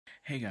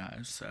Hey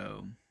guys,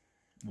 so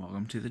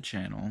welcome to the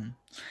channel.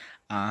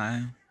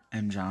 I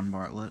am John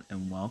Bartlett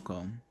and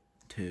welcome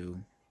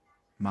to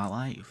my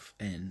life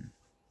and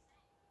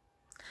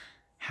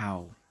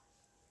how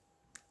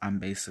I'm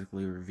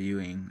basically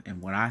reviewing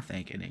and what I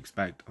think and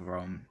expect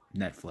from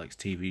Netflix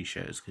TV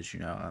shows, because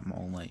I'm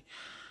only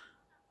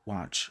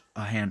watch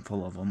a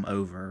handful of them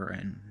over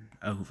and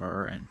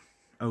over and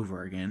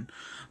over again.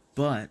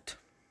 But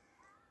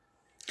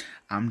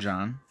I'm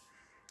John.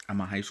 I'm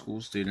a high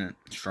school student,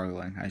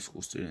 struggling high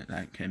school student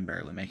that can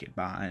barely make it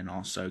by, and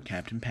also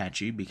Captain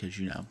Patchy,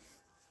 because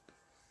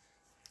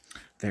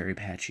very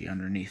patchy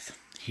underneath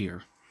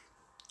here.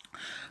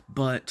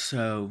 But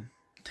so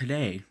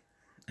today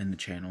in the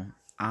channel,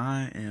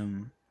 I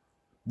am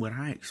what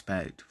I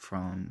expect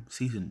from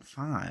season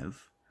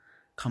 5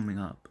 coming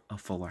up of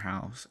Fuller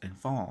House in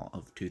fall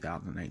of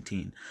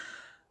 2019.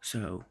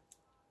 So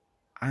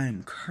I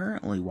am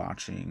currently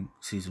watching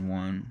season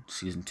 1,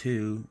 season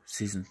 2,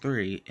 season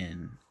 3,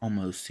 and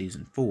almost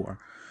season 4.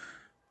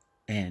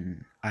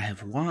 And I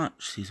have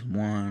watched season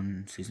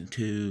 1, season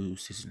 2,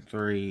 season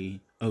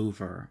 3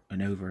 over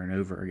and over and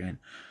over again.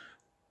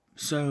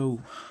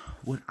 So,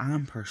 what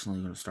I'm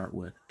personally going to start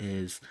with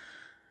is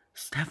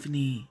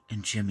Stephanie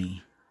and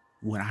Jimmy,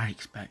 what I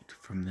expect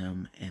from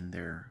them and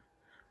their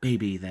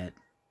baby that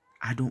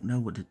I don't know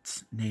what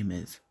its name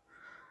is.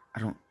 I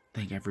don't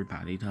think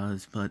everybody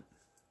does, but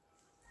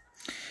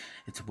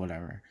it's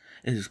whatever.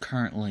 It is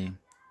currently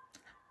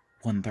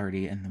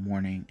 1:30 in the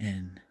morning,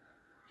 and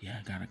yeah,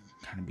 I gotta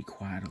kind of be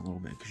quiet a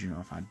little bit, because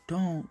if I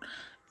don't,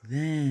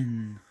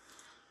 then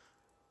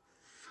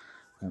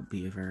won't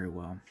be very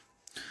well.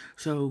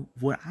 So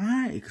what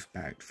I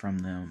expect from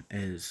them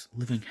is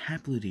living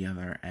happily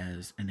together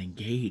as an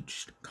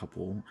engaged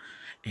couple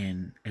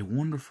in a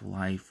wonderful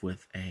life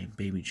with a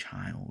baby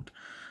child.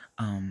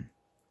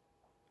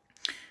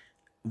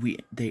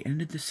 They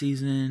ended the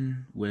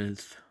season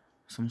with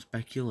some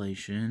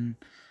speculation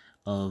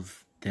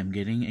of them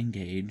getting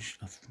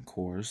engaged, of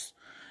course,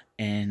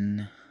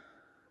 and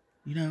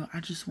I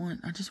just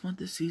want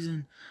this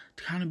season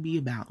to kind of be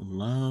about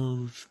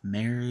love,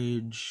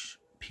 marriage,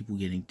 people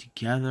getting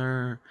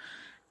together,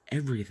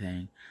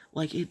 everything.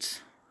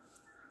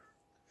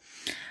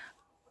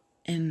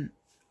 And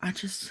I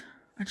just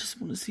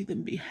want to see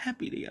them be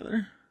happy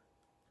together.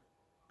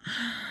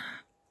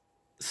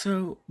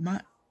 So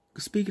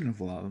speaking of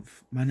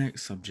love, my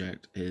next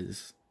subject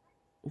is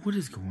what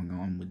is going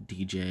on with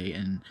DJ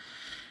and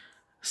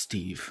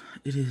Steve.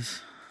 It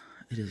is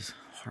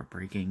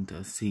heartbreaking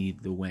to see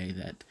the way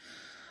that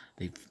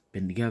they've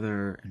been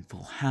together in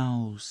Full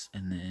House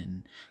and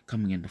then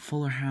coming into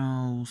Fuller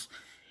House.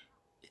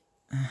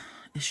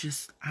 It's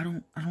just I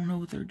don't know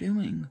what they're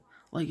doing.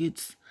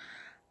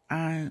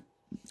 I'm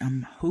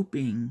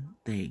hoping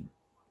they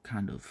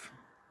kind of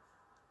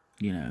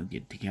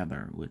get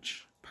together,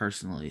 which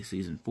personally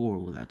season 4,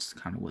 well, that's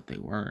kind of what they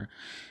were.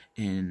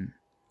 And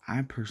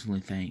I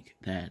personally think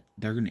that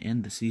they're going to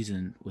end the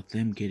season with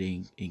them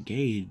getting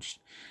engaged,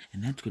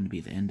 and that's going to be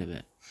the end of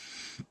it.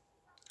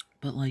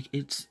 But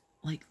it's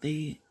like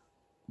they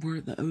were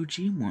the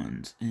OG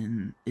ones,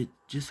 and it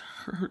just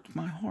hurts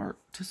my heart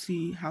to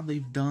see how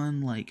they've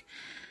done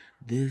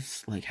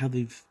how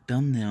they've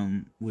done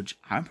them, which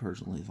I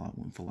personally thought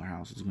when Fuller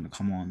House was going to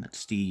come on that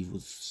Steve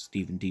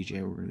and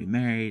DJ were going to be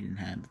married and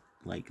have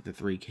the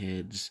 3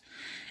 kids,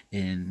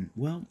 and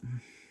well,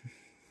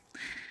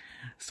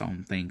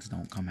 some things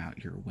don't come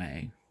out your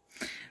way.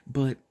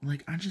 But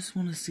I just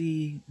want to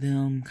see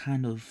them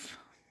kind of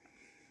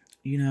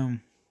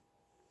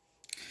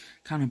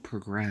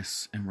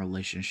progress in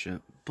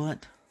relationship.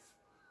 But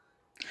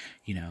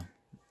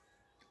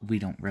we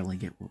don't really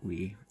get what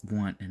we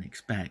want and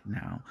expect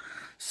now.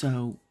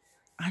 So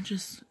I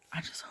just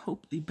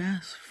hope the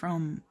best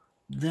from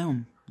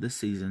them this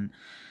season,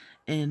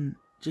 and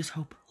just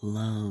hope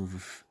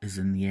love is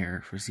in the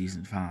air for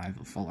season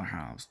 5 of Fuller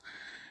House.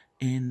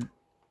 And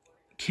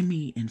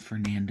Kimmy and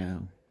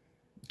Fernando,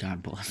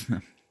 God bless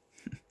them.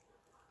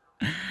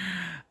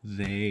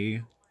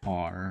 They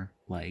are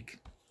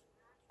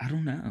I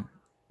don't know.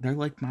 They're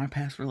like my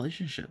past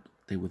relationship.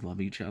 They would love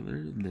each other,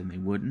 and then they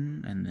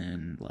wouldn't, and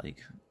then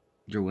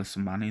you're with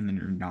somebody and then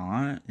you're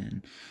not.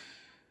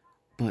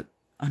 But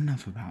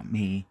enough about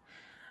me.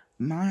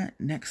 My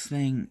next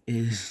thing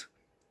is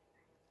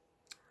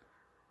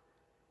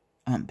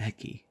Aunt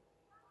Becky.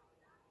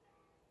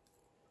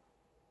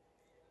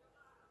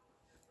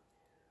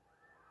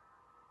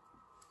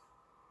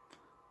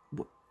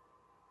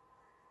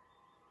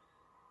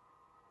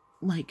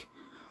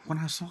 When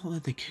I saw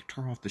that they kicked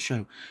her off the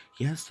show,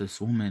 yes,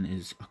 this woman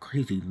is a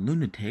crazy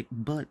lunatic,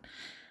 but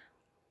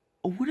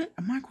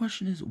my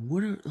question is,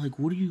 what are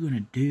you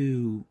gonna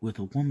do with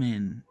a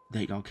woman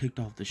that y'all kicked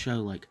off the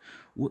show? How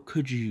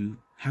could you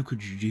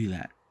do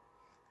that?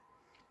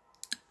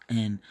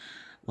 And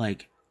I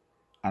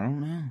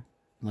don't know,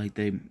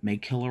 they may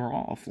kill her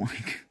off,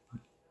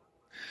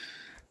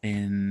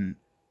 and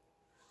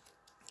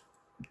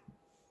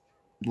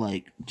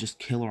just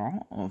kill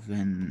her off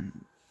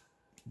and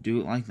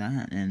do it like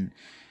that, and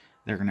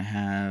they're gonna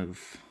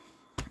have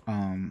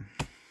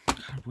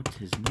God, what's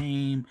his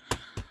name?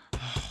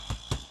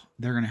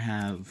 They're gonna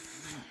have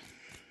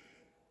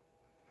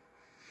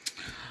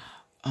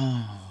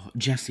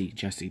Jesse,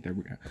 there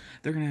we go.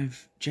 They're gonna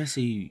have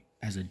Jesse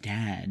as a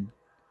dad.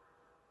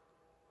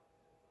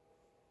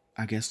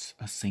 I guess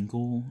a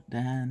single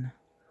dad.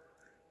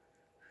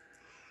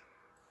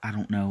 I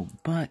don't know,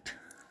 but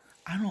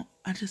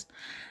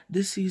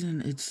this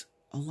season, it's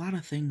a lot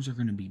of things are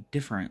gonna be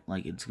different.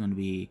 Like, it's gonna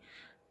be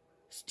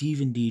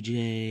Steve and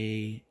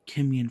DJ,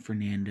 Kimmy and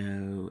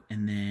Fernando,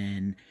 and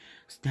then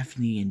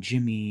Stephanie and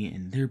Jimmy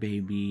and their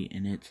baby,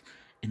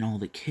 and all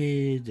the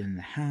kids and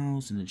the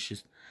house, and it's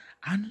just,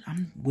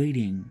 I'm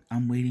waiting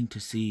to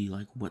see,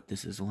 like, what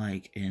this is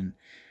like, and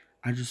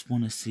I just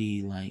want to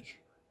see, like,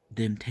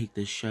 them take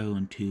this show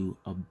into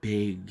a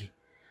big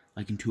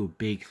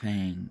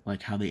thing,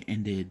 like how they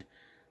ended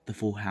the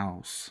Full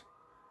House.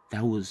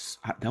 That was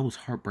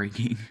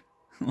heartbreaking.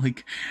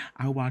 Like,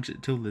 I watch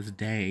it till this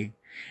day,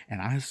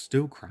 and I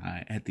still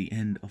cry at the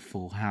end of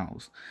Full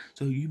House.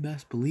 So you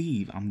best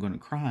believe I'm gonna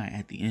cry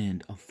at the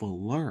end of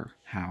Fuller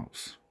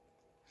House.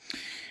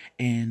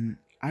 And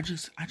I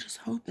just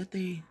hope that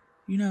they,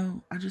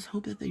 I just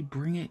hope that they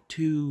bring it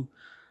to,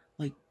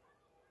 like,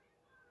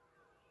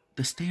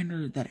 the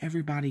standard that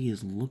everybody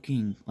is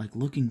looking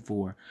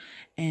for.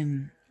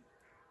 And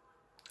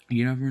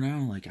you never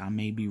know, like, I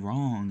may be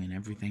wrong and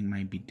everything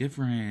might be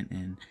different,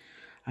 and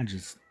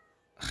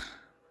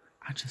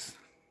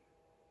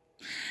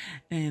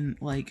and,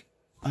 like,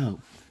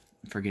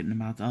 forgetting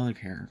about the other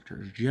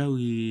characters,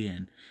 Joey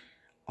and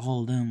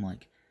all of them,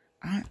 like,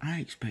 I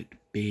expect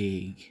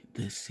big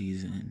this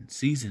season.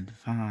 Season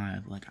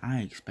 5, like, I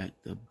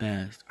expect the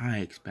best. I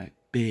expect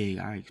big.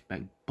 I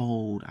expect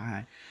bold.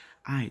 I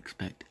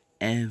expect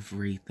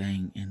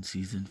everything in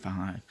season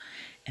 5.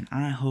 And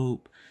I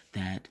hope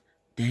that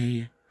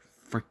they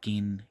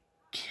freaking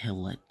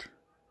kill it.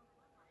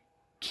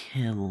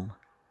 Kill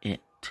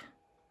it.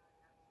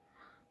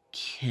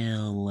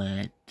 Kill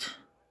it.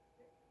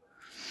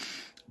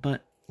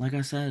 But, like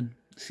I said,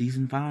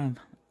 season 5,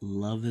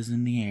 love is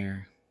in the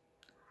air.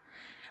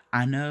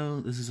 I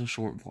know this is a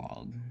short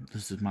vlog.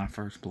 This is my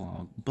first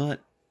vlog, but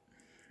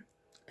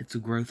it's a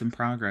growth in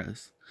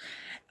progress.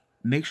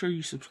 Make sure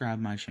you subscribe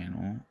to my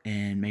channel,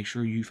 and make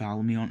sure you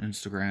follow me on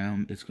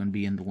Instagram. It's going to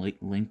be in the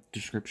link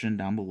description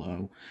down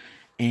below.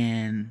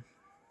 And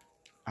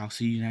I'll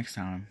see you next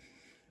time.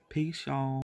 Peace, y'all.